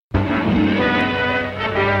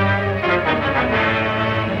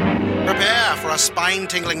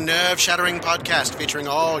spine-tingling, nerve-shattering podcast featuring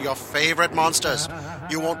all your favorite monsters.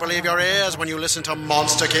 You won't believe your ears when you listen to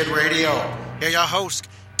Monster Kid Radio. Hear your host,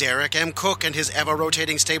 Derek M. Cook, and his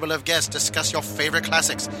ever-rotating stable of guests discuss your favorite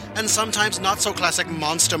classics and sometimes not-so-classic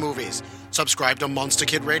monster movies. Subscribe to Monster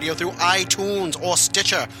Kid Radio through iTunes or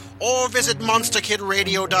Stitcher, or visit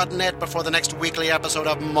monsterkidradio.net before the next weekly episode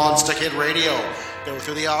of Monster Kid Radio. Go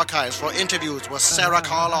through the archives for interviews with Sarah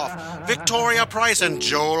Karloff, Victoria Price, and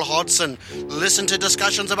Joel Hodgson. Listen to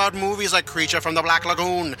discussions about movies like Creature from the Black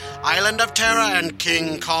Lagoon, Island of Terror, and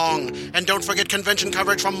King Kong. And don't forget convention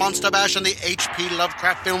coverage from Monster Bash and the H.P.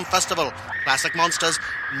 Lovecraft Film Festival. Classic Monsters,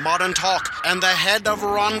 Modern Talk, and the head of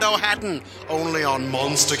Rondo Hatton. Only on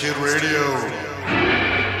Monster Kid Radio.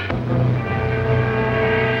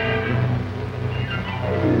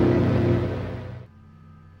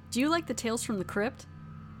 Do you like the Tales from the Crypt?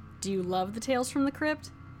 Do you love the Tales from the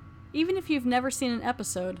Crypt? Even if you've never seen an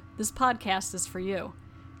episode, this podcast is for you.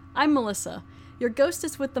 I'm Melissa, your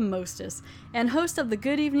ghostess with the mostest, and host of the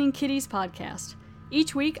Good Evening Kiddies podcast.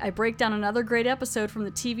 Each week, I break down another great episode from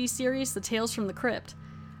the TV series The Tales from the Crypt.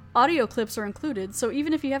 Audio clips are included, so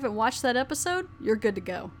even if you haven't watched that episode, you're good to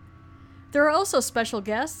go. There are also special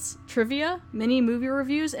guests, trivia, mini movie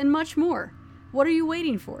reviews, and much more. What are you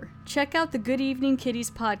waiting for? Check out the Good Evening Kiddies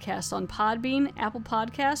podcast on Podbean, Apple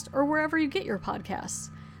Podcast, or wherever you get your podcasts.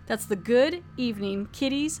 That's the Good Evening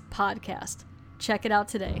Kiddies podcast. Check it out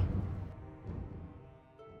today.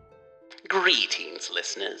 Greetings,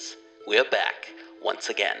 listeners. We're back once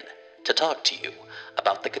again to talk to you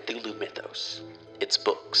about the Cthulhu mythos, its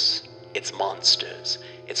books, its monsters,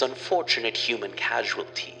 its unfortunate human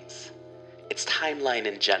casualties, its timeline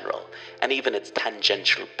in general, and even its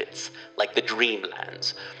tangential bits, like the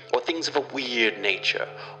Dreamlands, or things of a weird nature,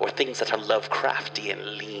 or things that are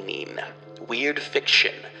Lovecraftian leaning. Weird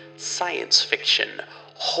fiction, science fiction,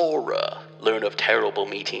 horror. Learn of terrible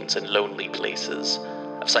meetings in lonely places,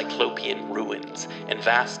 of cyclopean ruins, and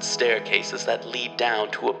vast staircases that lead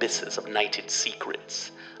down to abysses of nighted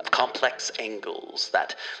secrets, of complex angles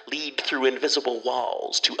that lead through invisible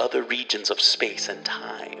walls to other regions of space and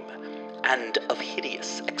time, and of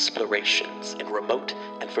hideous explorations in remote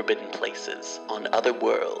and forbidden places, on other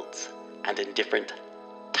worlds, and in different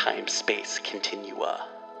time-space continua.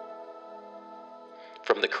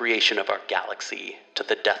 From the creation of our galaxy to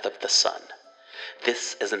the death of the sun,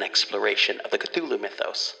 this is an exploration of the Cthulhu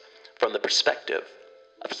mythos from the perspective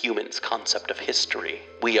of humans' concept of history.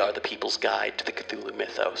 We are the people's guide to the Cthulhu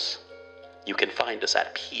mythos. You can find us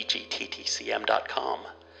at pgttcm.com,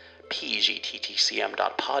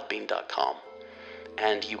 pgttcm.podbean.com,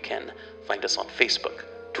 and you can find us on Facebook,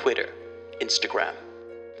 Twitter, Instagram.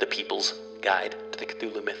 The People's Guide to the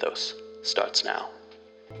Cthulhu Mythos starts now.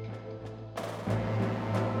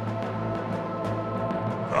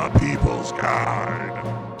 The People's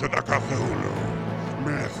Guide to the Cthulhu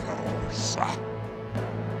Mythos.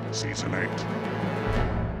 Season 8.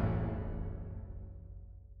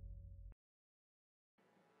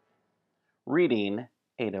 Reading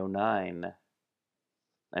 809.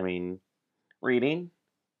 Reading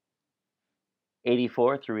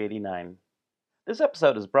 84 through 89. This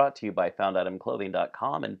episode is brought to you by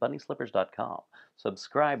FoundItemClothing.com and BunnySlippers.com.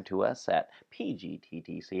 Subscribe to us at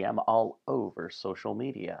PGTTCM all over social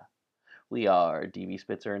media. We are DV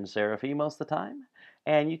Spitzer and Seraphy most of the time,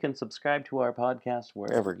 and you can subscribe to our podcast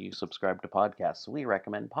wherever you subscribe to podcasts. We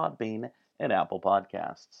recommend Podbean and Apple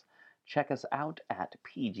Podcasts. Check us out at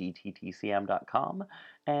pgttcm.com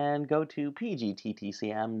and go to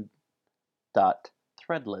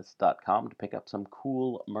pgttcm.threadless.com to pick up some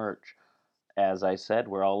cool merch. As I said,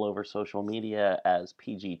 we're all over social media as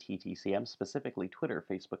PGTTCM, specifically Twitter,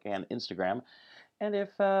 Facebook, and Instagram. And if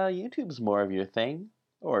YouTube's more of your thing,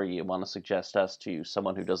 or you want to suggest us to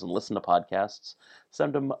someone who doesn't listen to podcasts,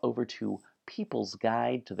 send them over to People's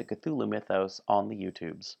Guide to the Cthulhu Mythos on the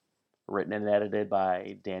YouTubes. Written and edited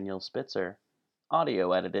by Daniel Spitzer.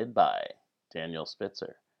 Audio edited by Daniel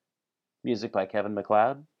Spitzer. Music by Kevin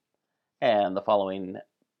MacLeod. And the following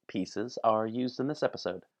pieces are used in this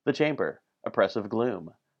episode. The Chamber, Oppressive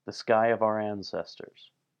Gloom, The Sky of Our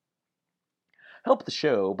Ancestors. Help the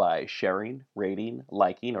show by sharing, rating,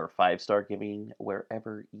 liking, or 5-star giving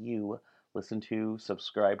wherever you listen to,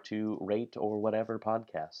 subscribe to, rate, or whatever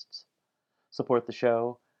podcasts. Support the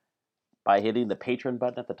show by hitting the Patreon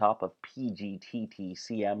button at the top of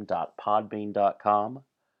pgttcm.podbean.com.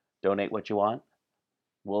 Donate what you want.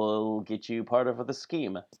 We'll get you part of the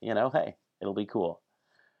scheme. Hey, it'll be cool.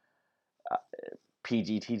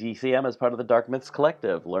 PGTTCM is part of the Dark Myths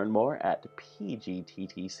Collective. Learn more at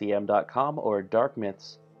pgttcm.com or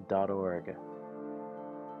darkmyths.org.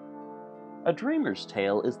 A Dreamer's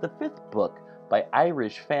Tale is the 5th book by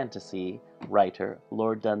Irish fantasy writer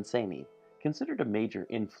Lord Dunsany, considered a major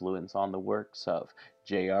influence on the works of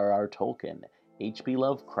J.R.R. Tolkien, H.P.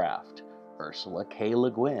 Lovecraft, Ursula K. Le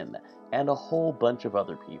Guin, and a whole bunch of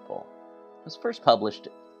other people. It was first published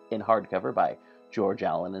in hardcover by George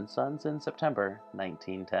Allen and Sons in September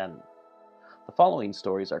 1910. The following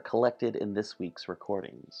stories are collected in this week's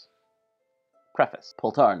recordings. Preface: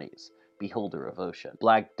 Poltarnees, Beholder of Ocean;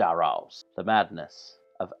 Blagdaross, The Madness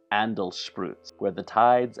of Andelsproots, Where the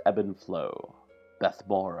Tides Ebb and Flow;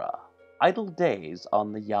 Bethmora, Idle Days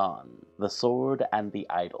on the Yann; The Sword and the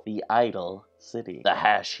Idle City; The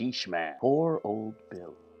Hashish Man; Poor Old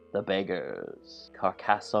Bill; The Beggars;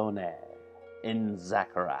 Carcassonne; In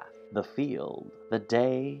Zaccarath; The Field; The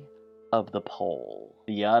Day of the Pole;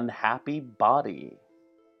 The Unhappy Body.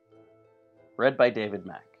 Read by David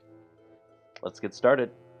Mack. Let's get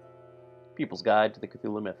started. People's Guide to the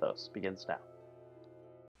Cthulhu Mythos begins now.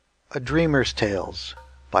 A Dreamer's Tales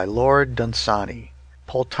by Lord Dunsany.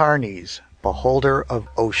 Poltarnees, Beholder of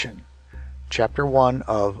Ocean. Chapter 1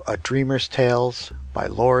 of A Dreamer's Tales by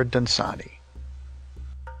Lord Dunsany.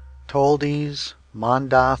 Toldes,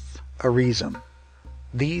 Mondath, Arizim.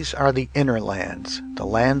 These are the inner lands, the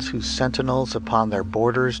lands whose sentinels upon their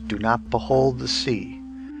borders do not behold the sea.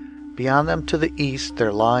 Beyond them to the east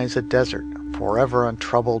there lies a desert, forever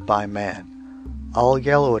untroubled by man. All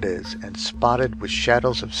yellow it is, and spotted with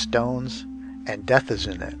shadows of stones, and death is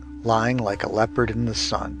in it, lying like a leopard in the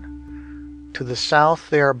sun. To the south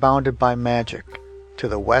they are bounded by magic, to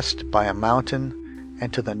the west by a mountain,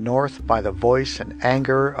 and to the north by the voice and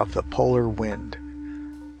anger of the polar wind.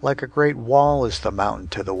 Like a great wall is the mountain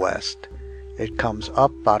to the west. It comes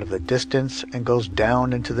up out of the distance and goes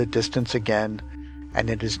down into the distance again, and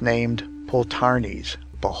it is named Poltarnees,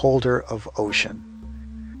 Beholder of Ocean.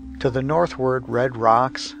 To the northward red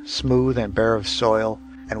rocks, smooth and bare of soil,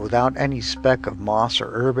 and without any speck of moss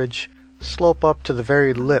or herbage, slope up to the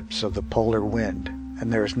very lips of the polar wind,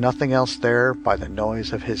 and there is nothing else there by the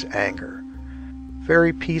noise of his anger.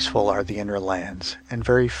 Very peaceful are the inner lands, and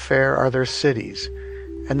very fair are their cities,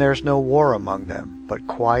 and there is no war among them, but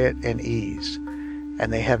quiet and ease.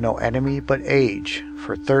 And they have no enemy but age,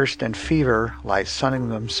 for thirst and fever lie sunning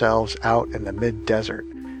themselves out in the mid-desert,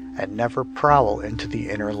 and never prowl into the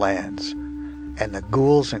inner lands. And the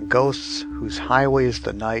ghouls and ghosts, whose highway is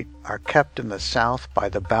the night, are kept in the south by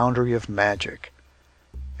the boundary of magic.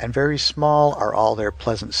 And very small are all their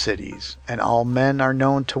pleasant cities, and all men are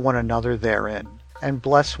known to one another therein, and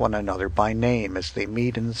bless one another by name as they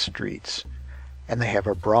meet in the streets. And they have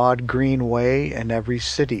a broad green way in every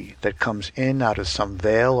city that comes in out of some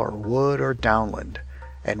vale or wood or downland,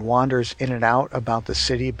 and wanders in and out about the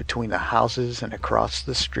city between the houses and across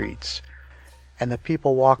the streets. And the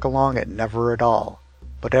people walk along it never at all,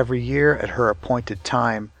 but every year at her appointed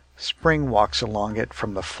time, spring walks along it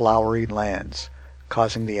from the flowery lands,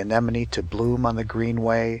 causing the anemone to bloom on the green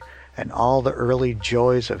way, and all the early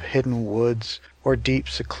joys of hidden woods, or deep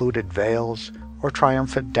secluded vales, or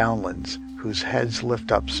triumphant downlands, whose heads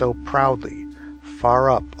lift up so proudly,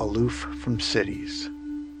 far up aloof from cities.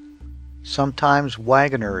 Sometimes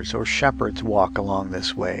wagoners or shepherds walk along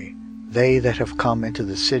this way, they that have come into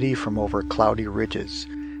the city from over cloudy ridges,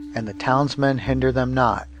 and the townsmen hinder them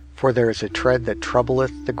not, for there is a tread that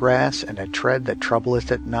troubleth the grass, and a tread that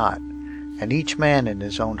troubleth it not, and each man in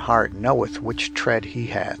his own heart knoweth which tread he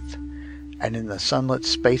hath. And in the sunlit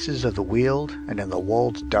spaces of the weald, and in the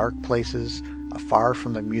wold's dark places, afar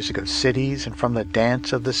from the music of cities, and from the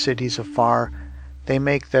dance of the cities afar, they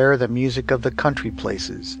make there the music of the country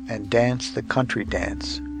places, and dance the country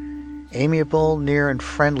dance. Amiable, near, and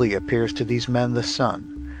friendly appears to these men the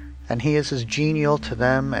sun, and he is as genial to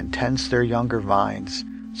them and tends their younger vines,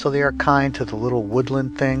 so they are kind to the little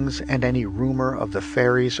woodland things and any rumor of the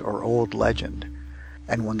fairies or old legend.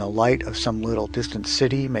 And when the light of some little distant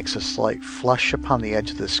city makes a slight flush upon the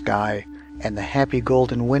edge of the sky, and the happy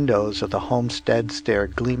golden windows of the homestead stare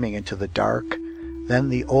gleaming into the dark, then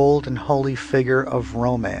the old and holy figure of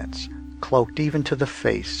romance, cloaked even to the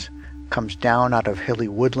face, comes down out of hilly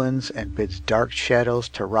woodlands and bids dark shadows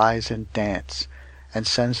to rise and dance, and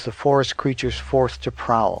sends the forest creatures forth to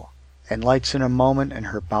prowl, and lights in a moment in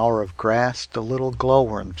her bower of grass the little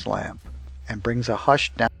glowworm's lamp, and brings a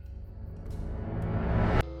hush down.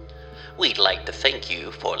 We'd like to thank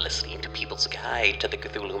you for listening to People's Guide to the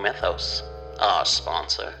Cthulhu Mythos. Our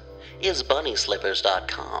sponsor is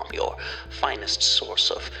BunnySlippers.com, your finest source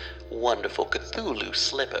of wonderful Cthulhu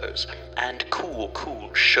slippers and cool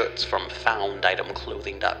shirts from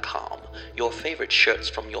FoundItemClothing.com, your favorite shirts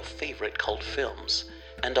from your favorite cult films,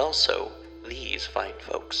 and also these fine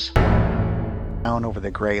folks. Down over the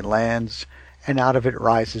gray lands, and out of it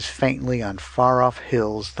rises faintly on far-off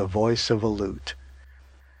hills the voice of a lute.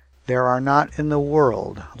 There are not in the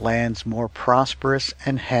world lands more prosperous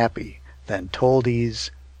and happy than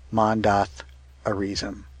Toldes, Mondath,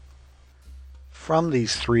 Arizim. From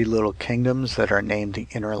these 3 little kingdoms that are named the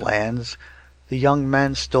Inner Lands, the young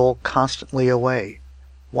men stole constantly away.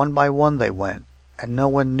 One by one they went, and no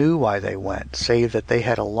one knew why they went, save that they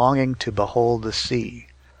had a longing to behold the sea.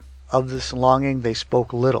 Of this longing they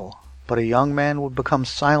spoke little, but a young man would become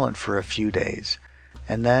silent for a few days,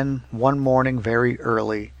 and then, one morning very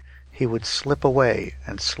early, he would slip away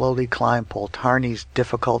and slowly climb Poltarnees'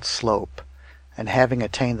 difficult slope, and having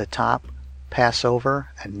attained the top, pass over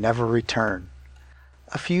and never return.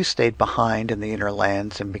 A few stayed behind in the Inner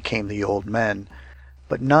Lands and became the old men,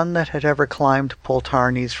 but none that had ever climbed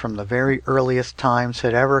Poltarnees from the very earliest times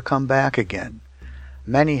had ever come back again.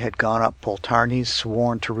 Many had gone up Poltarnees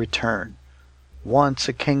sworn to return. Once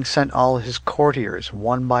a king sent all his courtiers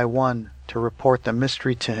one by one to report the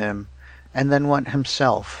mystery to him, and then went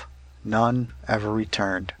himself. None ever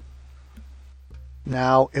returned.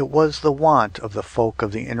 Now it was the wont of the folk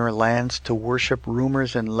of the Inner Lands to worship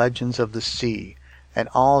rumors and legends of the sea, and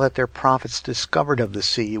all that their prophets discovered of the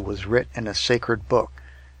sea was writ in a sacred book,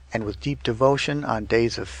 and with deep devotion on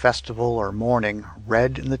days of festival or mourning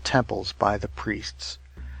read in the temples by the priests.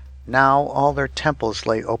 Now all their temples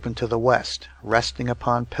lay open to the west, resting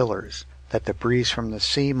upon pillars, that the breeze from the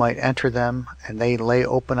sea might enter them, and they lay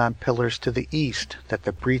open on pillars to the east, that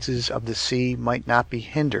the breezes of the sea might not be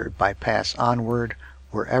hindered by pass onward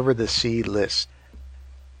wherever the sea list.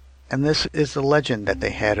 And this is the legend that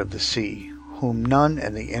they had of the sea, whom none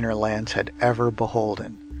in the Inner Lands had ever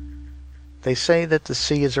beholden. They say that the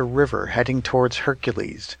sea is a river heading towards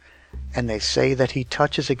Hercules, and they say that he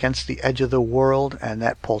touches against the edge of the world, and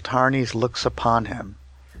that Poltarnees looks upon him.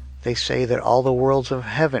 They say that all the worlds of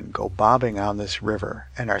heaven go bobbing on this river,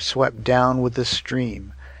 and are swept down with the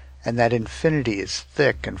stream, and that infinity is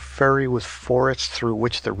thick and furry with forests through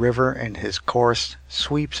which the river in his course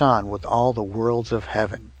sweeps on with all the worlds of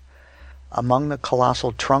heaven. Among the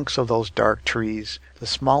colossal trunks of those dark trees, the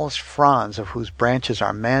smallest fronds of whose branches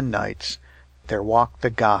are man-nights, there walk the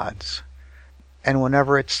gods. And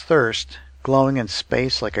whenever its thirst, glowing in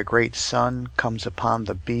space like a great sun, comes upon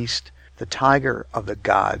the beast, the tiger of the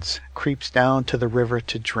gods creeps down to the river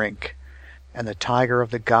to drink, and the tiger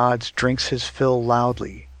of the gods drinks his fill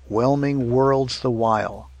loudly, whelming worlds the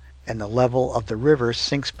while, and the level of the river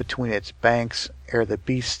sinks between its banks ere the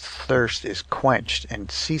beast's thirst is quenched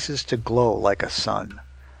and ceases to glow like a sun.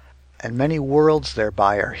 And many worlds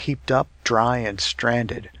thereby are heaped up, dry and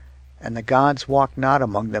stranded, and the gods walk not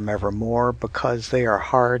among them evermore, because they are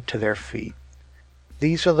hard to their feet.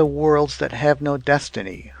 These are the worlds that have no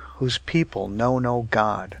destiny, whose people know no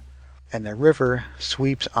God, and the river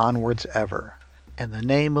sweeps onwards ever. And the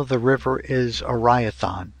name of the river is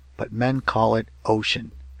R84, but men call it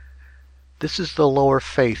Ocean. This is the lower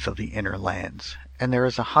faith of the Inner Lands, and there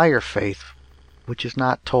is a higher faith which is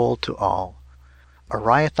not told to all.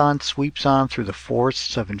 R84 sweeps on through the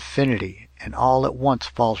forests of infinity, and all at once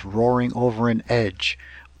falls roaring over an edge,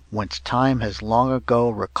 whence time has long ago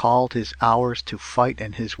recalled his hours to fight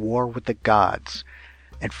in his war with the gods,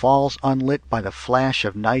 and falls unlit by the flash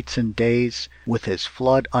of nights and days, with his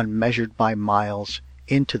flood unmeasured by miles,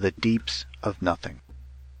 into the deeps of nothing.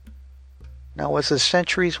 Now as the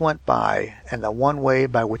centuries went by, and the one way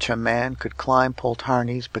by which a man could climb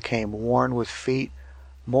Poltarnees became worn with feet,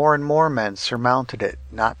 more and more men surmounted it,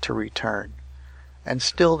 not to return. And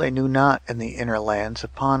still they knew not in the Inner Lands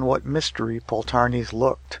upon what mystery Poltarnees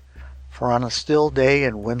looked. For on a still day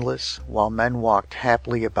and windless, while men walked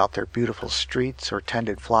happily about their beautiful streets or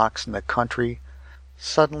tended flocks in the country,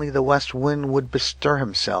 suddenly the west wind would bestir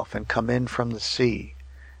himself and come in from the sea,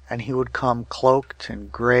 and he would come cloaked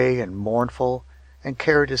and grey and mournful, and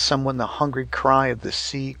carry to someone the hungry cry of the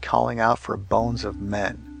sea calling out for bones of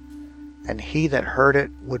men. And he that heard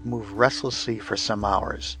it would move restlessly for some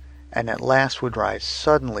hours, and at last would rise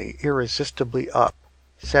suddenly, irresistibly up,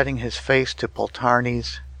 setting his face to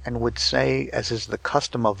Poltarnees, and would say, as is the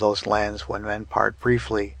custom of those lands when men part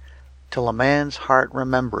briefly, till a man's heart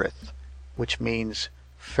remembereth, which means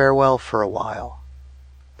farewell for a while.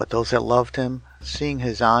 But those that loved him, seeing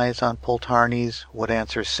his eyes on Poltarnees, would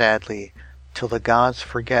answer sadly, till the gods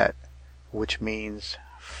forget, which means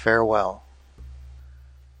farewell.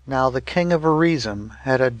 Now the king of Arizim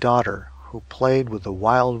had a daughter who played with the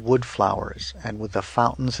wild wood flowers, and with the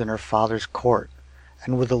fountains in her father's court,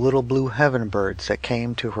 and with the little blue heaven birds that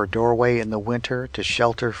came to her doorway in the winter to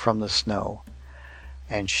shelter from the snow.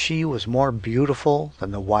 And she was more beautiful than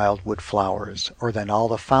the wild wood flowers, or than all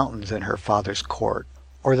the fountains in her father's court,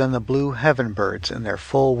 or than the blue heaven birds in their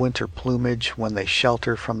full winter plumage when they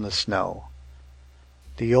shelter from the snow.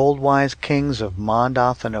 The old wise kings of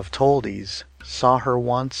Mondoth and of Toldes saw her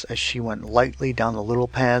once as she went lightly down the little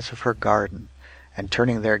paths of her garden, and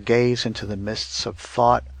turning their gaze into the mists of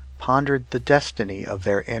thought, pondered the destiny of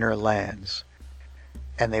their inner lands.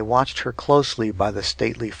 And they watched her closely by the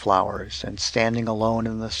stately flowers, and standing alone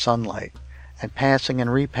in the sunlight, and passing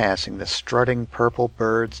and repassing the strutting purple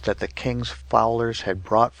birds that the king's fowlers had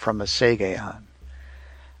brought from Asagaon.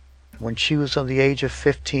 When she was of the age of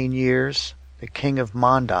 15 years, the king of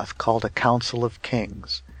Mondoth called a council of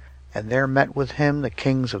kings, and there met with him the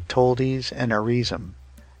kings of Toldes and Arizim.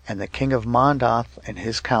 And the king of Mondoth and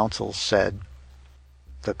his council said,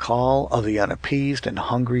 "The call of the unappeased and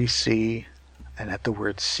hungry sea," and at the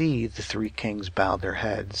word sea the three kings bowed their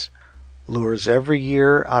heads, "lures every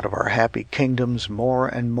year out of our happy kingdoms more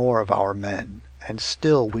and more of our men, and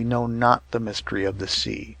still we know not the mystery of the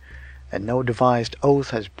sea, and no devised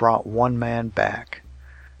oath has brought one man back.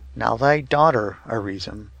 Now thy daughter,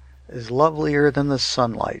 Arizim, is lovelier than the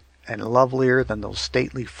sunlight, and lovelier than those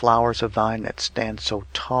stately flowers of thine that stand so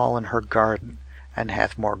tall in her garden, and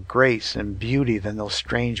hath more grace and beauty than those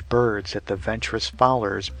strange birds that the venturous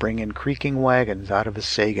fowlers bring in creaking wagons out of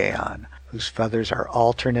Asagaon, whose feathers are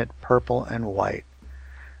alternate purple and white.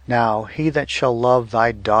 Now he that shall love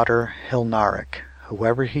thy daughter Hilnaric,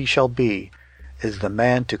 whoever he shall be, is the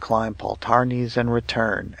man to climb Poltarnees and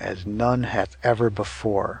return, as none hath ever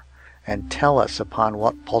before, and tell us upon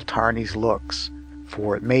what Poltarnees looks,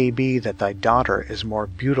 for it may be that thy daughter is more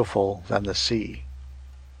beautiful than the sea."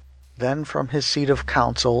 Then from his seat of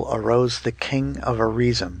council arose the king of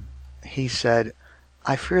Arizim. He said,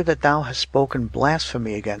 "I fear that thou hast spoken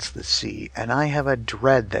blasphemy against the sea, and I have a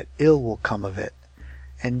dread that ill will come of it.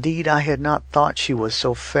 Indeed, I had not thought she was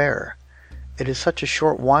so fair. It is such a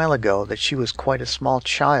short while ago that she was quite a small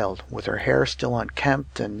child, with her hair still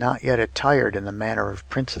unkempt and not yet attired in the manner of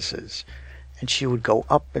princesses, and she would go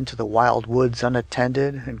up into the wild woods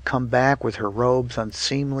unattended, and come back with her robes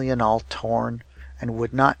unseemly and all torn, and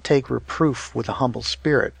would not take reproof with a humble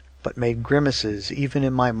spirit, but made grimaces even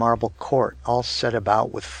in my marble court, all set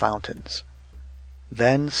about with fountains."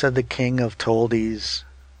 Then said the king of Toldes,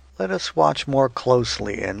 "Let us watch more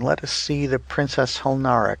closely, and let us see the Princess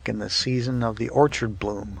Hilnaric in the season of the orchard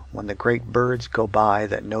bloom, when the great birds go by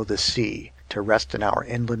that know the sea, to rest in our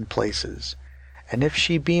inland places. And if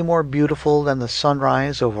she be more beautiful than the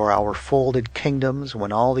sunrise over our folded kingdoms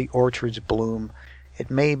when all the orchards bloom,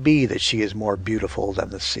 it may be that she is more beautiful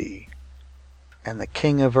than the sea." And the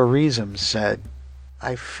king of Arizim said,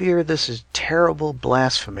 "I fear this is terrible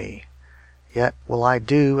blasphemy, yet will I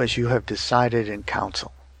do as you have decided in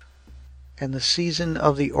council." And the season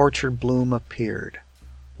of the orchard bloom appeared.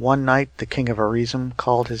 One night the king of Arizim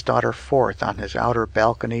called his daughter forth on his outer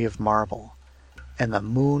balcony of marble, and the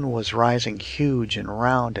moon was rising huge and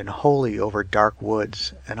round and holy over dark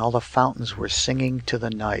woods, and all the fountains were singing to the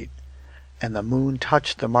night. And the moon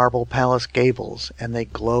touched the marble palace gables, and they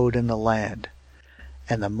glowed in the land.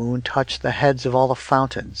 And the moon touched the heads of all the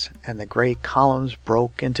fountains, and the grey columns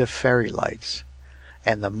broke into fairy lights.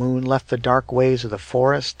 And the moon left the dark ways of the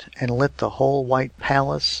forest, and lit the whole white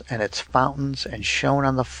palace and its fountains, and shone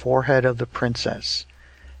on the forehead of the princess.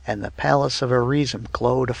 And the palace of Arizim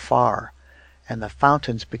glowed afar, and the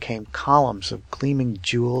fountains became columns of gleaming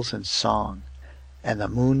jewels and song. And the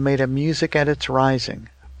moon made a music at its rising,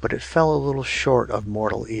 but it fell a little short of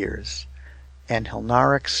mortal ears. And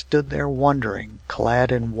Hilnaric stood there wondering,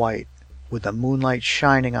 clad in white, with the moonlight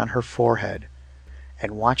shining on her forehead.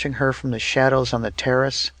 And watching her from the shadows on the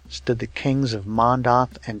terrace stood the kings of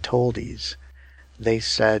Mondoth and Toldes. They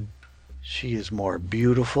said, "She is more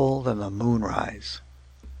beautiful than the moonrise."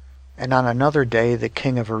 And on another day the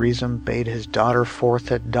king of Arizim bade his daughter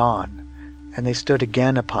forth at dawn, and they stood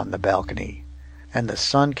again upon the balcony. And the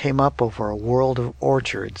sun came up over a world of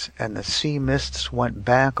orchards, and the sea mists went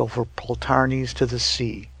back over Poltarnees to the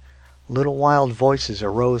sea. Little wild voices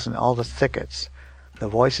arose in all the thickets. The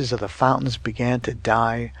voices of the fountains began to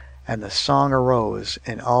die, and the song arose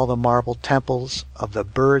in all the marble temples of the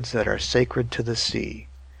birds that are sacred to the sea.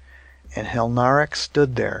 And Hilnaric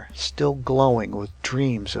stood there, still glowing with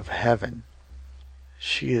dreams of heaven.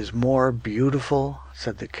 "She is more beautiful,"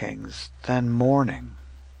 said the kings, "than morning."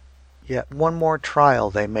 Yet one more trial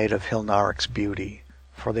they made of Hilnaric's beauty,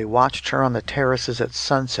 for they watched her on the terraces at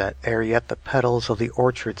sunset ere yet the petals of the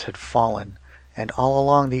orchards had fallen, and all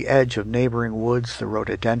along the edge of neighboring woods the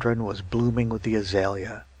rhododendron was blooming with the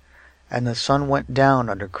azalea. And the sun went down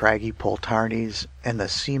under craggy Poltarnees, and the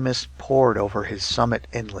sea mist poured over his summit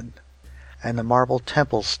inland. And the marble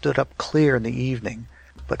temples stood up clear in the evening,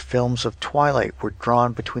 but films of twilight were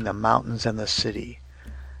drawn between the mountains and the city.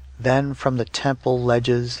 Then from the temple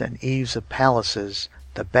ledges and eaves of palaces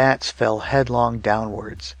the bats fell headlong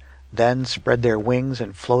downwards, then spread their wings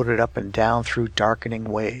and floated up and down through darkening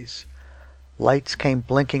ways. Lights came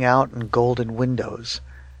blinking out in golden windows.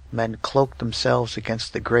 Men cloaked themselves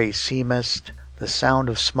against the grey sea mist. The sound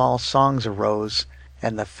of small songs arose,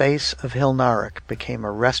 and the face of Hilnarek became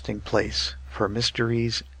a resting place for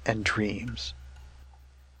mysteries and dreams.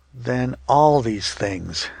 "Than all these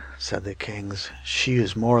things," said the kings, "she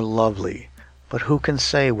is more lovely, but who can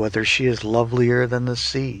say whether she is lovelier than the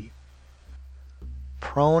sea?"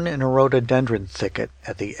 Prone in a rhododendron thicket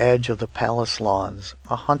at the edge of the palace lawns,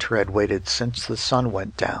 a hunter had waited since the sun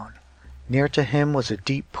went down. Near to him was a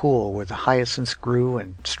deep pool where the hyacinths grew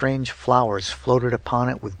and strange flowers floated upon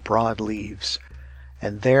it with broad leaves.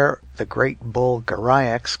 And there the great bull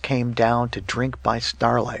Garyax came down to drink by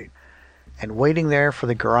starlight. And waiting there for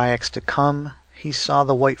the Garyax to come, he saw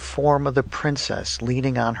the white form of the princess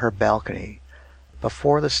leaning on her balcony.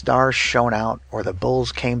 Before the stars shone out or the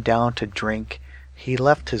bulls came down to drink, he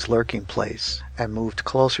left his lurking place and moved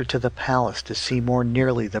closer to the palace to see more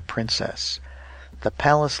nearly the princess. The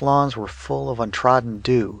palace lawns were full of untrodden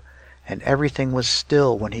dew, and everything was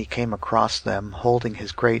still when he came across them holding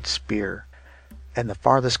his great spear. In the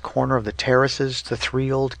farthest corner of the terraces the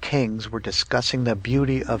three old kings were discussing the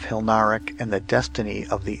beauty of Hilnarek and the destiny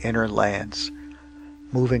of the inner lands.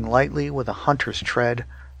 Moving lightly with a hunter's tread,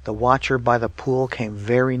 the watcher by the pool came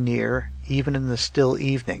very near, even in the still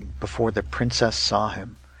evening, before the princess saw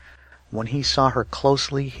him. When he saw her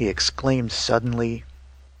closely, he exclaimed suddenly,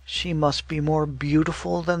 "She must be more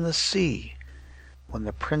beautiful than the sea." When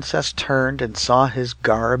the princess turned and saw his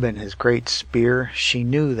garb and his great spear, she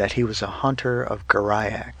knew that he was a hunter of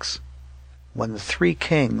Garyax. When the three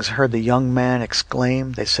kings heard the young man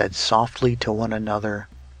exclaim, they said softly to one another,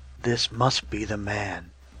 "This must be the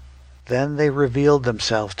man." Then they revealed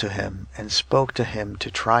themselves to him and spoke to him to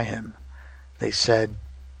try him. They said,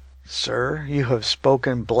 "Sir, you have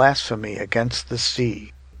spoken blasphemy against the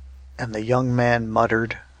sea." And the young man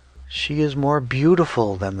muttered, "She is more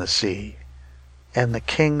beautiful than the sea." And the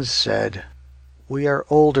kings said, "We are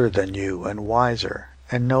older than you and wiser,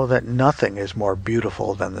 and know that nothing is more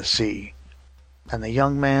beautiful than the sea." And the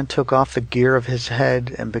young man took off the gear of his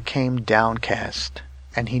head and became downcast,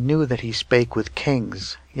 and he knew that he spake with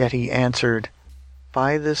kings, yet he answered,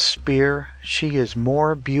 "By this spear she is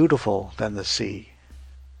more beautiful than the sea."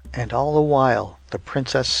 And all the while the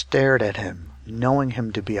princess stared at him, knowing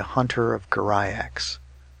him to be a hunter of Garyax.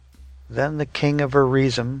 Then the king of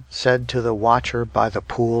Arizim said to the watcher by the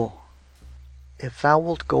pool, "If thou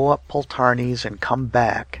wilt go up Poltarnees and come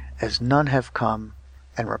back, as none have come,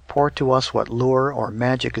 and report to us what lure or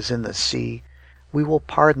magic is in the sea, we will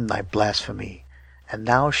pardon thy blasphemy, and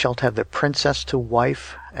thou shalt have the princess to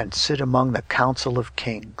wife, and sit among the council of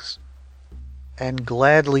kings." And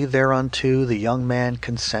gladly thereunto the young man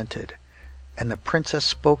consented. And the princess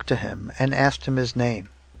spoke to him, and asked him his name.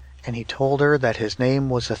 And he told her that his name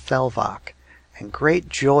was Ethelvak, and great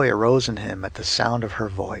joy arose in him at the sound of her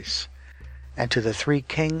voice. And to the three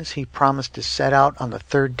kings he promised to set out on the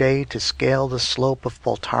third day to scale the slope of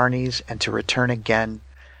Poltarnees and to return again,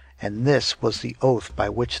 and this was the oath by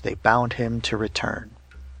which they bound him to return.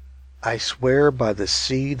 "I swear by the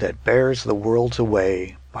sea that bears the worlds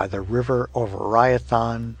away, by the river of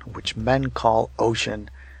Oriathon, which men call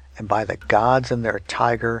ocean, and by the gods and their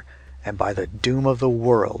tiger, and by the doom of the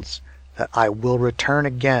worlds, that I will return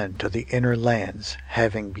again to the inner lands,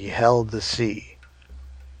 having beheld the sea."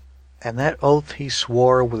 And that oath he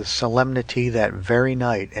swore with solemnity that very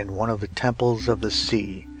night in one of the temples of the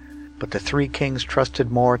sea. But the three kings trusted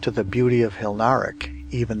more to the beauty of Hilnarek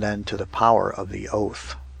even than to the power of the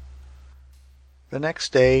oath. The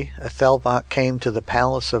next day Ethelvak came to the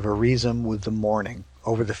palace of Arizim with the morning,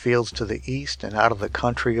 over the fields to the east and out of the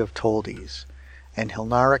country of Toldes. And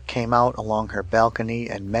Hilnarek came out along her balcony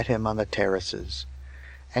and met him on the terraces.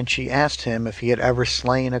 And she asked him if he had ever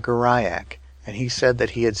slain a Garyak, and he said that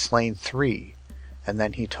he had slain 3. And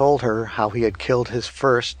then he told her how he had killed his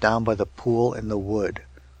first down by the pool in the wood.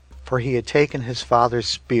 For he had taken his father's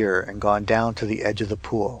spear and gone down to the edge of the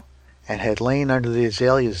pool, and had lain under the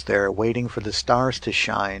azaleas there waiting for the stars to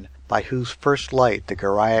shine, by whose first light the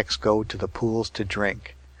Garyaks go to the pools to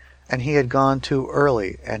drink. And he had gone too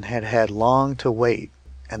early, and had had long to wait,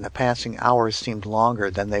 and the passing hours seemed longer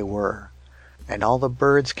than they were. And all the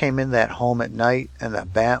birds came in that home at night, and the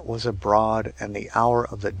bat was abroad, and the hour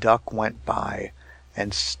of the duck went by,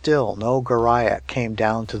 and still no Garyak came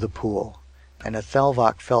down to the pool, and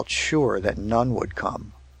Ethelvak felt sure that none would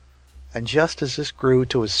come. And just as this grew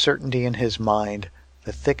to a certainty in his mind, the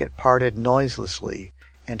the thicket parted noiselessly,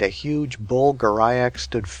 and a huge bull Goriac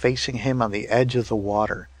stood facing him on the edge of the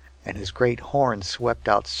water, and his great horns swept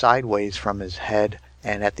out sideways from his head,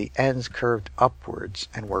 and at the ends curved upwards,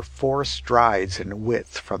 and were 4 strides in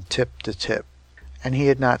width from tip to tip. And he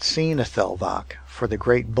had not seen Ethelvak, for the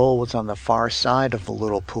great bull was on the far side of the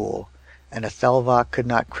little pool, and Ethelvak could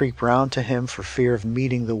not creep round to him for fear of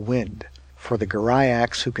meeting the wind, for the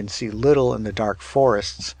Goriacs, who can see little in the dark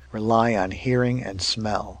forests, rely on hearing and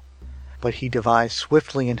smell. But he devised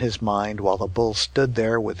swiftly in his mind while the bull stood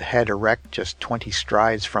there with head erect just 20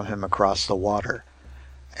 strides from him across the water.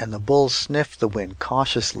 And the bull sniffed the wind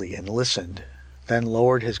cautiously and listened, then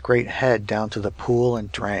lowered his great head down to the pool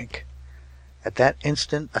and drank. At that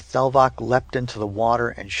instant Ethelvak leapt into the water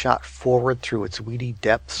and shot forward through its weedy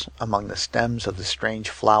depths among the stems of the strange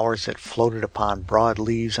flowers that floated upon broad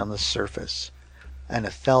leaves on the surface. And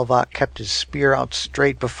Ethelvak kept his spear out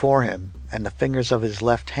straight before him, and the fingers of his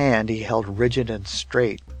left hand he held rigid and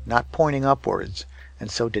straight, not pointing upwards, and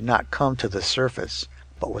so did not come to the surface,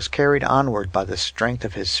 but was carried onward by the strength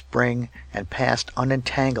of his spring, and passed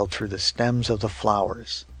unentangled through the stems of the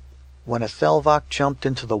flowers. When Ethelvak jumped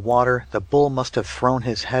into the water, the bull must have thrown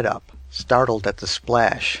his head up, startled at the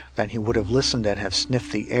splash. Then he would have listened and have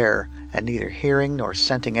sniffed the air, and neither hearing nor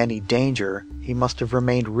scenting any danger, he must have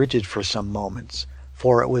remained rigid for some moments,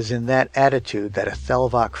 for it was in that attitude that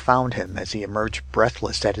Ethelvak found him as he emerged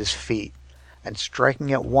breathless at his feet. And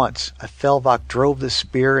striking at once, Ethelvak drove the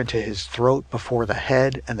spear into his throat before the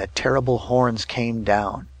head, and the terrible horns came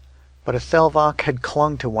down. But Ethelvak had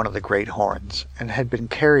clung to one of the great horns, and had been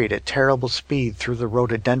carried at terrible speed through the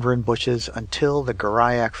rhododendron bushes until the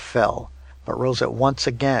Goriac fell, but rose at once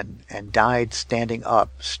again, and died standing up,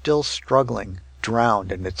 still struggling,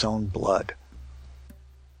 drowned in its own blood.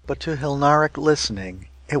 But to Hilnaric listening,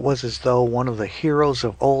 it was as though one of the heroes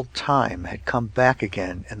of old time had come back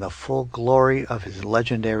again in the full glory of his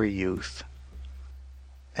legendary youth.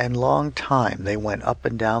 And long time they went up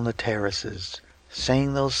and down the terraces,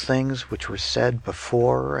 saying those things which were said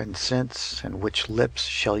before and since, and which lips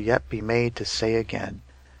shall yet be made to say again.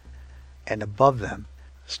 And above them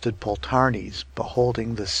stood Poltarnees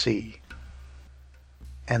beholding the sea.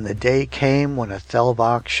 And the day came when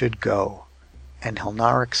Ethelvak should go, and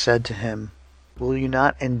Hilnaric said to him, "Will you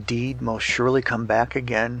not indeed most surely come back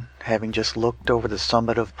again, having just looked over the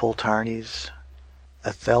summit of Poltarnees?"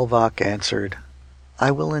 Ethelvak answered, "I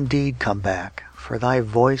will indeed come back, for thy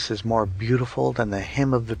voice is more beautiful than the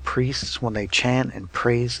hymn of the priests when they chant and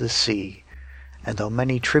praise the sea. And though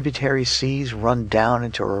many tributary seas run down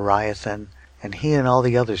into Ariathan, and he and all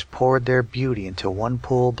the others poured their beauty into one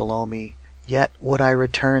pool below me, yet would I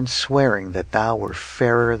return swearing that thou wert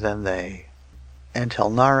fairer than they." And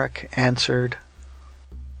Hilnaric answered,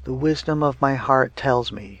 "The wisdom of my heart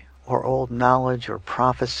tells me, or old knowledge or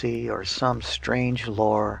prophecy or some strange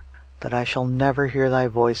lore, that I shall never hear thy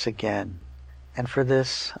voice again, and for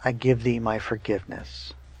this I give thee my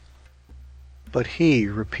forgiveness." But he,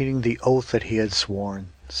 repeating the oath that he had sworn,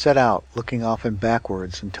 set out, looking often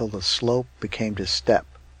backwards until the slope became to step,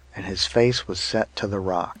 and his face was set to the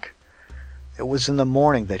rock. It was in the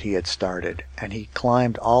morning that he had started, and he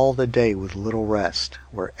climbed all the day with little rest,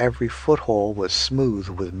 where every foothold was smooth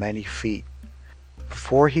with many feet.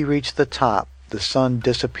 Before he reached the top, the sun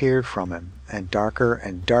disappeared from him, and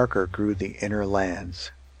darker grew the inner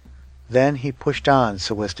lands. Then he pushed on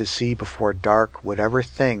so as to see before dark whatever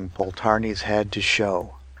thing Poltarnees had to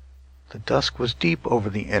show. The dusk was deep over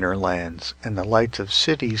the inner lands, and the lights of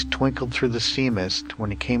cities twinkled through the sea mist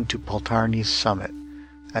when he came to Poltarnees' summit,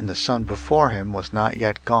 and the sun before him was not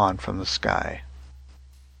yet gone from the sky.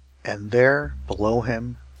 And there, below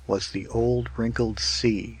him, was the old wrinkled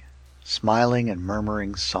sea, smiling and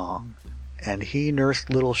murmuring song. And he nursed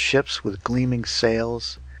little ships with gleaming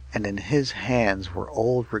sails, and in his hands were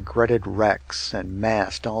old regretted wrecks and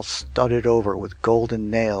masts all studded over with golden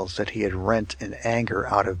nails that he had rent in anger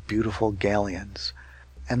out of beautiful galleons.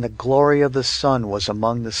 And the glory of the sun was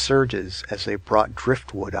among the surges as they brought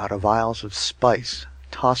driftwood out of isles of spice,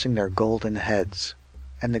 tossing their golden heads.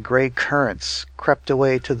 And the grey currents crept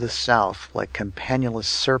away to the south like companionless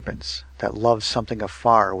serpents that love something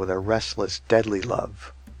afar with a restless, deadly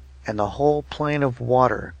love. And the whole plain of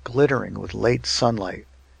water glittering with late sunlight,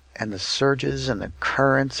 and the surges and the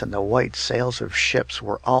currents and the white sails of ships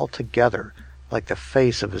were all together like the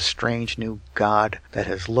face of a strange new god that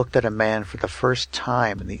has looked at a man for the first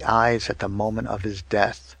time in the eyes at the moment of his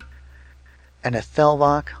death. And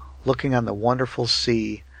Ethelvak, looking on the wonderful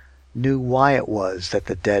sea, knew why it was that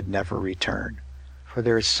the dead never return, For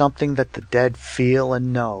there is something that the dead feel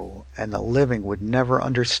and know, and the living would never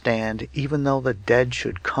understand, even though the dead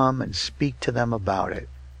should come and speak to them about it.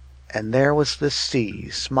 And there was the sea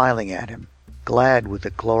smiling at him, glad with the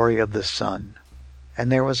glory of the sun. And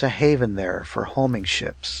there was a haven there for homing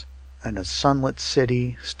ships, and a sunlit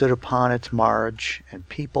city stood upon its marge, and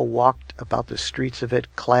people walked about the streets of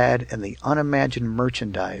it clad in the unimagined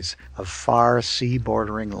merchandise of far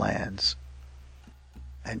sea-bordering lands.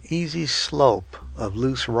 An easy slope of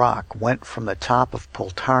loose rock went from the top of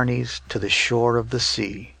Poltarnees to the shore of the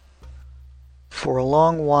sea. For a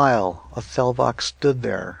long while Athelvok stood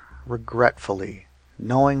there, regretfully,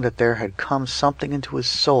 knowing that there had come something into his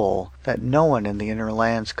soul that no one in the inner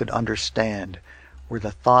lands could understand, where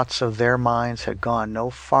the thoughts of their minds had gone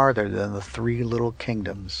no farther than the 3 little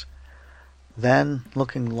kingdoms. Then,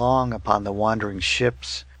 looking long upon the wandering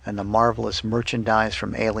ships, and the marvelous merchandise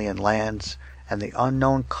from alien lands, and the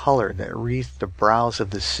unknown color that wreathed the brows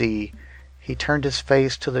of the sea, he turned his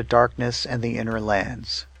face to the darkness and the inner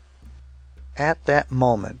lands. At that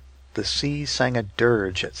moment the sea sang a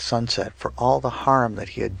dirge at sunset for all the harm that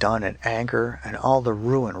he had done in anger and all the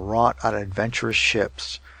ruin wrought on adventurous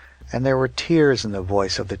ships, and there were tears in the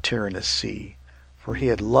voice of the tyrannous sea, for he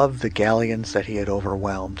had loved the galleons that he had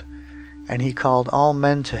overwhelmed, and he called all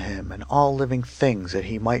men to him and all living things that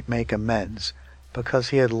he might make amends, because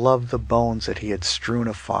he had loved the bones that he had strewn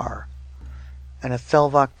afar. And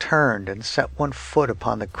Athelvok turned and set one foot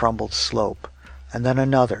upon the crumbled slope, and then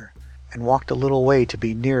another, and walked a little way to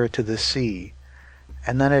be nearer to the sea.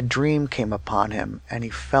 And then a dream came upon him, and he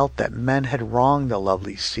felt that men had wronged the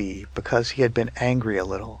lovely sea, because he had been angry a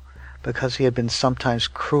little, because he had been sometimes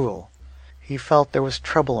cruel. He felt there was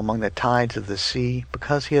trouble among the tides of the sea,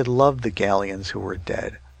 because he had loved the galleons who were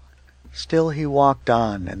dead. Still he walked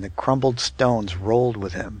on, and the crumbled stones rolled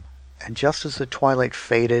with him. And just as the twilight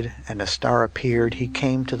faded and a star appeared, he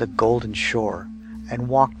came to the golden shore, and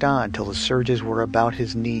walked on till the surges were about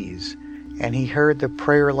his knees, and he heard the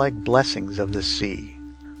prayer-like blessings of the sea.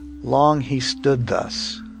 Long he stood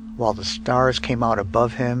thus, while the stars came out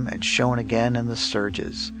above him and shone again in the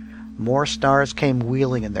surges. More stars came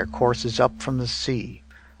wheeling in their courses up from the sea.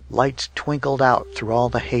 Lights twinkled out through all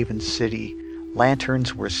the haven city.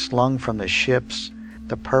 Lanterns were slung from the ships,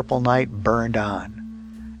 the purple night burned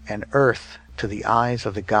on, and earth, to the eyes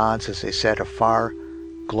of the gods as they sat afar,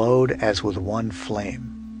 glowed as with one flame.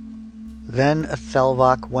 Then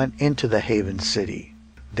Athelvok went into the haven city.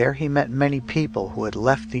 There he met many people who had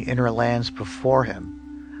left the inner lands before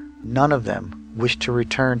him. None of them wished to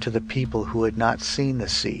return to the people who had not seen the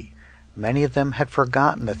sea. Many of them had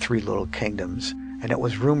forgotten the 3 little kingdoms, and it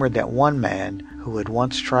was rumored that one man, who had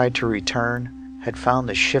once tried to return, had found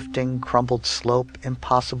the shifting, crumbled slope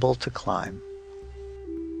impossible to climb.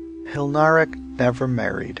 Hilnarik never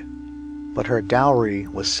married, but her dowry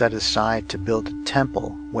was set aside to build a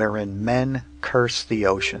temple wherein men curse the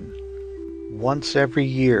ocean. Once every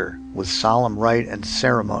year, with solemn rite and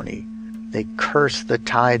ceremony, they curse the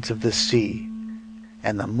tides of the sea,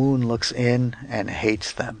 and the moon looks in and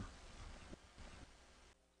hates them.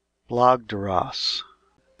 Blagdaross.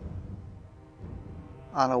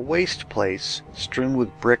 On a waste place, strewn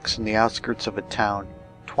with bricks in the outskirts of a town,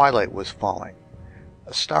 twilight was falling.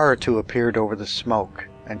 A star or two appeared over the smoke,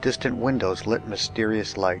 and distant windows lit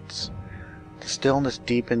mysterious lights. The stillness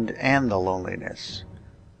deepened and the loneliness.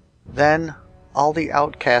 Then all the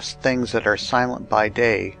outcast things that are silent by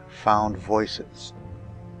day found voices.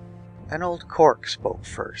 An old cork spoke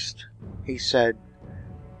first. He said,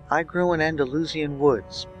 "I grew in Andalusian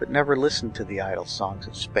woods, but never listened to the idle songs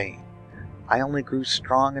of Spain. I only grew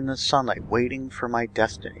strong in the sunlight, waiting for my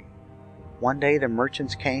destiny. One day the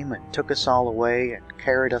merchants came and took us all away and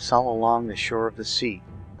carried us all along the shore of the sea,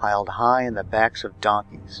 piled high in the backs of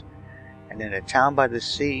donkeys. And in a town by the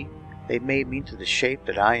sea, they made me to the shape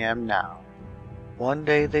that I am now. One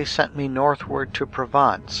day they sent me northward to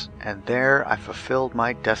Provence, and there I fulfilled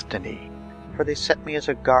my destiny, for they set me as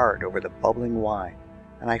a guard over the bubbling wine,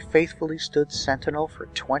 and I faithfully stood sentinel for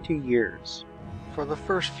 20 years. For the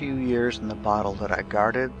first few years in the bottle that I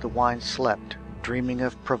guarded, the wine slept, dreaming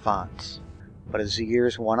of Provence. But as the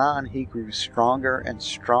years went on, he grew stronger and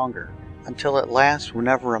stronger, until at last,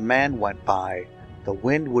 whenever a man went by, the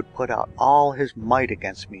wind would put out all his might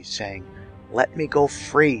against me, saying, 'Let me go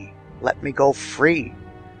free! Let me go free!'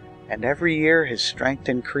 And every year his strength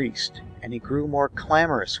increased, and he grew more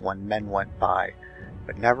clamorous when men went by,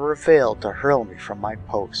 but never availed to hurl me from my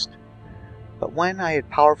post. But when I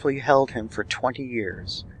had powerfully held him for 20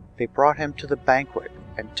 years, they brought him to the banquet,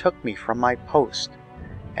 and took me from my post.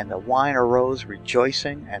 And the wine arose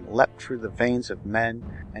rejoicing, and leapt through the veins of men,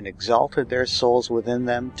 and exalted their souls within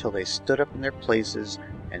them, till they stood up in their places,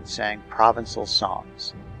 and sang provençal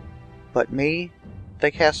songs. But me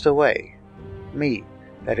they cast away, me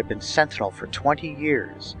that had been sentinel for 20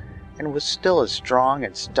 years, and was still as strong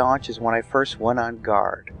and staunch as when I first went on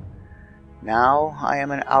guard. Now I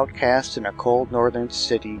am an outcast in a cold northern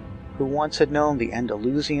city, who once had known the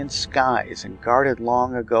Andalusian skies, and guarded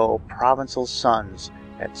long ago provençal suns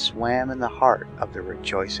that swam in the heart of the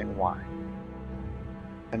rejoicing wine.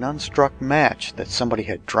 An unstruck match that somebody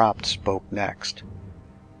had dropped spoke next.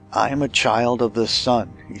 I am a child of the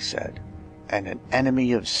sun, he said, and an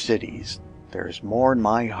enemy of cities. There is more in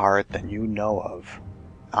my heart than you know of.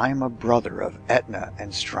 I am a brother of Etna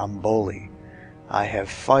and Stromboli. I have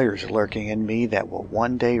fires lurking in me that will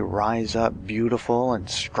one day rise up beautiful and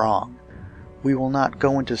strong. We will not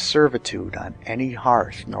go into servitude on any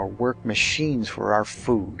hearth, nor work machines for our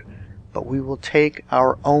food, but we will take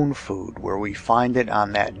our own food where we find it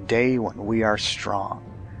on that day when we are strong.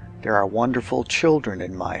 There are wonderful children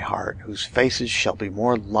in my heart, whose faces shall be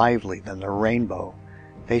more lively than the rainbow.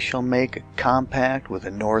 They shall make a compact with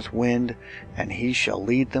the north wind, and he shall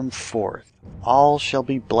lead them forth. All shall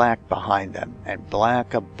be black behind them, and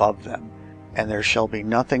black above them, and there shall be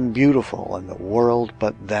nothing beautiful in the world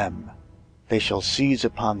but them. They shall seize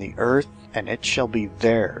upon the earth, and it shall be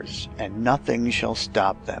theirs, and nothing shall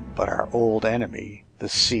stop them but our old enemy, the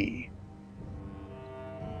sea.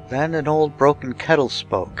 Then an old broken kettle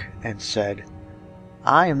spoke, and said,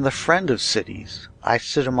 I am the friend of cities. I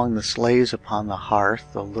sit among the slaves upon the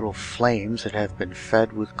hearth, the little flames that have been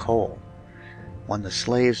fed with coal. When the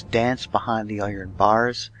slaves dance behind the iron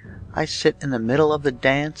bars, I sit in the middle of the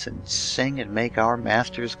dance, and sing and make our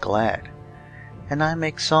masters glad. And I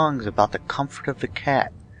make songs about the comfort of the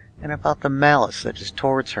cat, and about the malice that is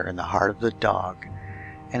towards her in the heart of the dog,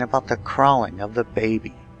 and about the crawling of the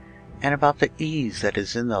baby, and about the ease that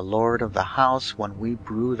is in the lord of the house when we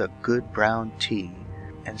brew the good brown tea.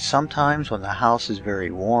 And sometimes when the house is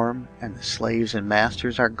very warm, and the slaves and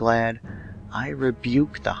masters are glad, I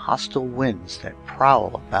rebuke the hostile winds that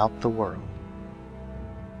prowl about the world.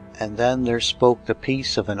 And then there spoke the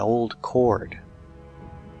piece of an old chord.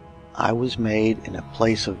 I was made in a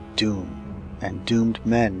place of doom, and doomed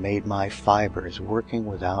men made my fibers, working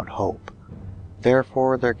without hope.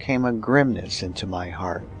 Therefore there came a grimness into my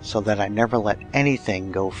heart, so that I never let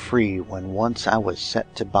anything go free when once I was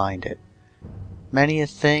set to bind it. Many a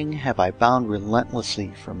thing have I bound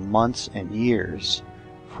relentlessly for months and years,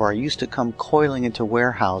 for I used to come coiling into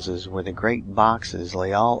warehouses where the great boxes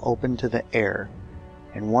lay all open to the air,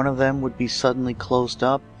 and one of them would be suddenly closed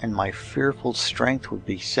up, and my fearful strength would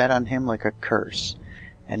be set on him like a curse.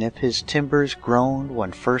 And if his timbers groaned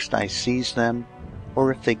when first I seized them,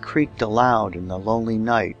 or if they creaked aloud in the lonely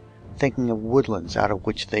night, thinking of woodlands out of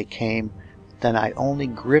which they came, then I only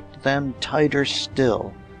gripped them tighter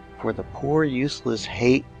still, for the poor useless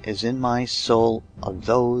hate is in my soul of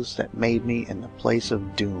those that made me in the place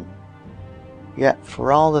of doom. Yet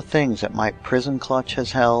for all the things that my prison clutch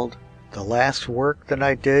has held, the last work that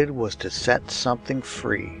I did was to set something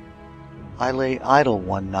free. I lay idle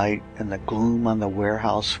one night in the gloom on the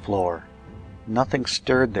warehouse floor. Nothing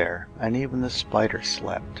stirred there, and even the spider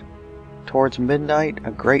slept. Towards midnight,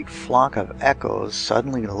 a great flock of echoes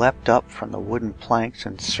suddenly leapt up from the wooden planks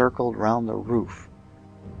and circled round the roof.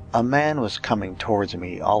 A man was coming towards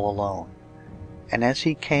me all alone, and as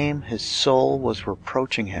he came his soul was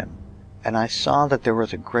reproaching him, and I saw that there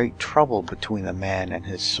was a great trouble between the man and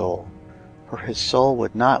his soul, for his soul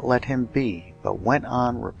would not let him be, but went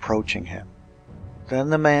on reproaching him. Then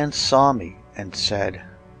the man saw me, and said,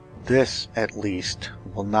 This, at least,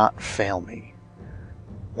 will not fail me.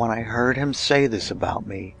 When I heard him say this about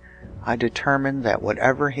me, I determined that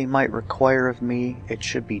whatever he might require of me, it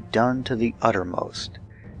should be done to the uttermost.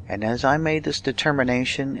 And as I made this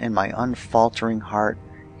determination in my unfaltering heart,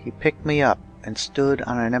 he picked me up and stood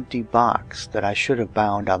on an empty box that I should have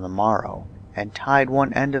bound on the morrow, and tied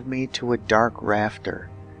one end of me to a dark rafter.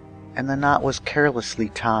 And the knot was carelessly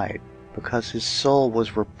tied, because his soul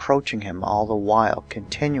was reproaching him all the while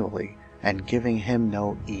continually, and giving him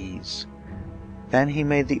no ease. Then he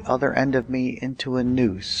made the other end of me into a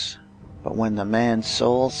noose. But when the man's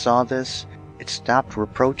soul saw this, it stopped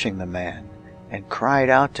reproaching the man, and cried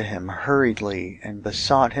out to him hurriedly, and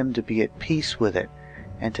besought him to be at peace with it,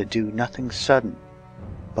 and to do nothing sudden.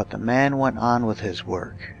 But the man went on with his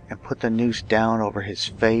work, and put the noose down over his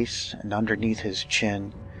face and underneath his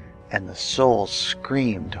chin, and the soul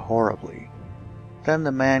screamed horribly. Then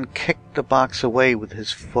the man kicked the box away with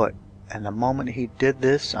his foot, and the moment he did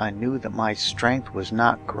this I knew that my strength was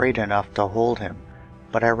not great enough to hold him,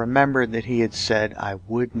 but I remembered that he had said I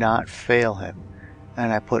would not fail him,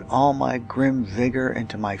 and I put all my grim vigor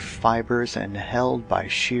into my fibers and held by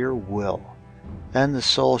sheer will. Then the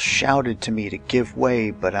soul shouted to me to give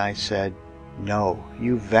way, but I said, "No,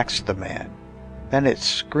 you vexed the man." Then it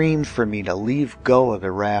screamed for me to leave go of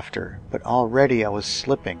the rafter, but already I was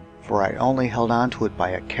slipping, for I only held on to it by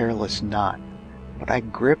a careless knot. But I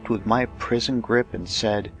gripped with my prison grip and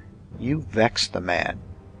said, "You vexed the man."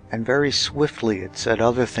 And very swiftly it said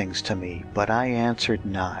other things to me, but I answered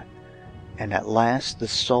not. And at last the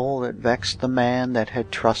soul that vexed the man that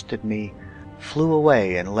had trusted me flew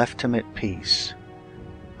away and left him at peace.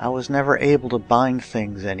 I was never able to bind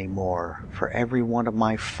things any more, for every one of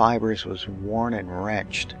my fibers was worn and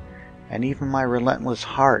wrenched, and even my relentless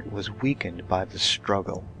heart was weakened by the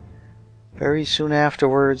struggle. Very soon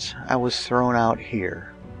afterwards I was thrown out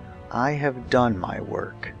here. I have done my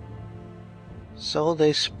work. So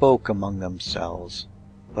they spoke among themselves,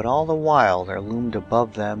 but all the while there loomed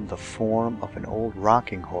above them the form of an old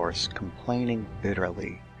rocking horse complaining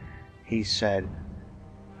bitterly. He said,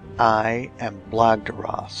 "I am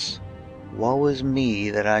Blagdaross. Woe is me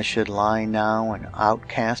that I should lie now an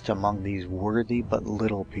outcast among these worthy but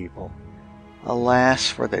little people. Alas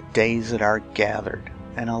for the days that are gathered,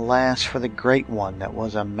 and alas for the great one that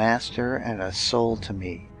was a master and a soul to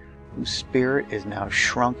me, whose spirit is now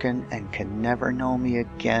shrunken and can never know me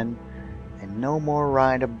again, and no more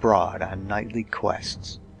ride abroad on nightly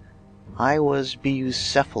quests. I was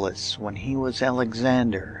Bucephalus when he was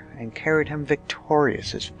Alexander, and carried him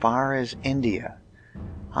victorious as far as India.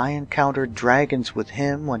 I encountered dragons with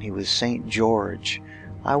him when he was St. George.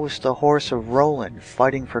 I was the horse of Roland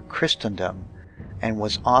fighting for Christendom, and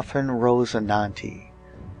was often Rosinante.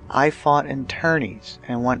 I fought in tourneys,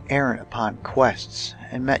 and went errant upon quests,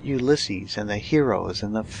 and met Ulysses and the heroes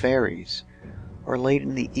and the fairies. Or late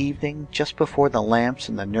in the evening, just before the lamps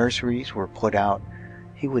in the nurseries were put out,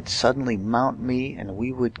 he would suddenly mount me, and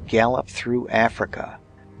we would gallop through Africa.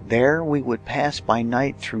 There we would pass by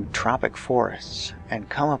night through tropic forests, and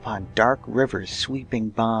come upon dark rivers sweeping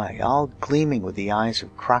by, all gleaming with the eyes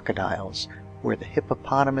of crocodiles, where the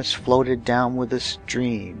hippopotamus floated down with the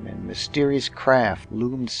stream, and mysterious craft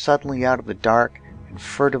loomed suddenly out of the dark and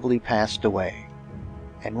furtively passed away.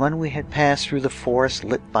 And when we had passed through the forest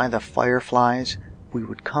lit by the fireflies, we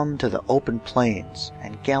would come to the open plains,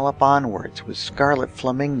 and gallop onwards with scarlet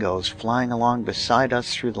flamingos flying along beside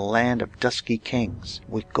us through the land of dusky kings,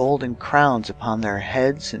 with golden crowns upon their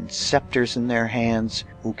heads and scepters in their hands,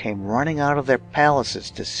 who came running out of their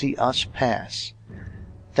palaces to see us pass.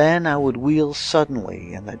 Then I would wheel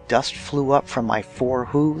suddenly, and the dust flew up from my 4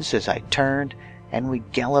 hoofs as I turned, and we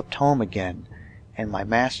galloped home again, and my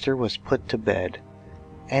master was put to bed.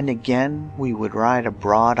 And again we would ride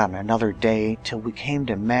abroad on another day till we came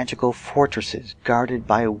to magical fortresses guarded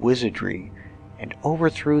by wizardry, and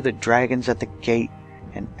overthrew the dragons at the gate,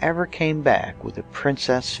 and ever came back with a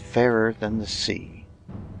princess fairer than the sea.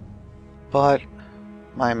 But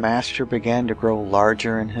my master began to grow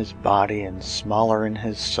larger in his body and smaller in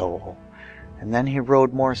his soul, and then he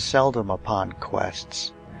rode more seldom upon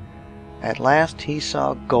quests. At last he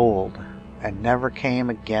saw gold, and never came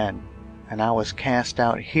again, and I was cast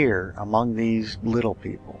out here among these little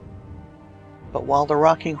people." But while the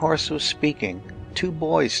rocking horse was speaking, 2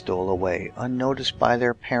 boys stole away, unnoticed by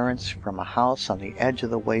their parents, from a house on the edge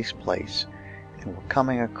of the waste place, and were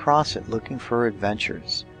coming across it looking for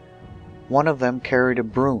adventures. One of them carried a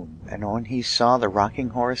broom, and when he saw the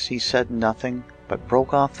rocking horse he said nothing, but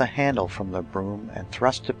broke off the handle from the broom and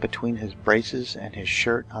thrust it between his braces and his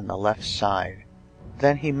shirt on the left side.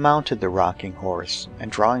 Then he mounted the rocking horse, and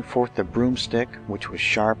drawing forth the broomstick, which was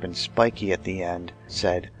sharp and spiky at the end,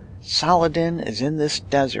 said, "Saladin is in this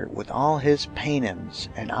desert with all his Paynims,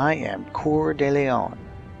 and I am Coeur de Lion."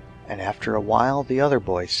 And after a while the other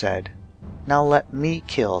boy said, "Now let me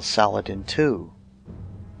kill Saladin too."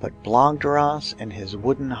 But Blagdaross, in his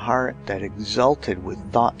wooden heart that exulted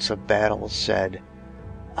with thoughts of battle, said,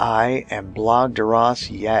 "I am Blagdaross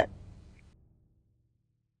yet,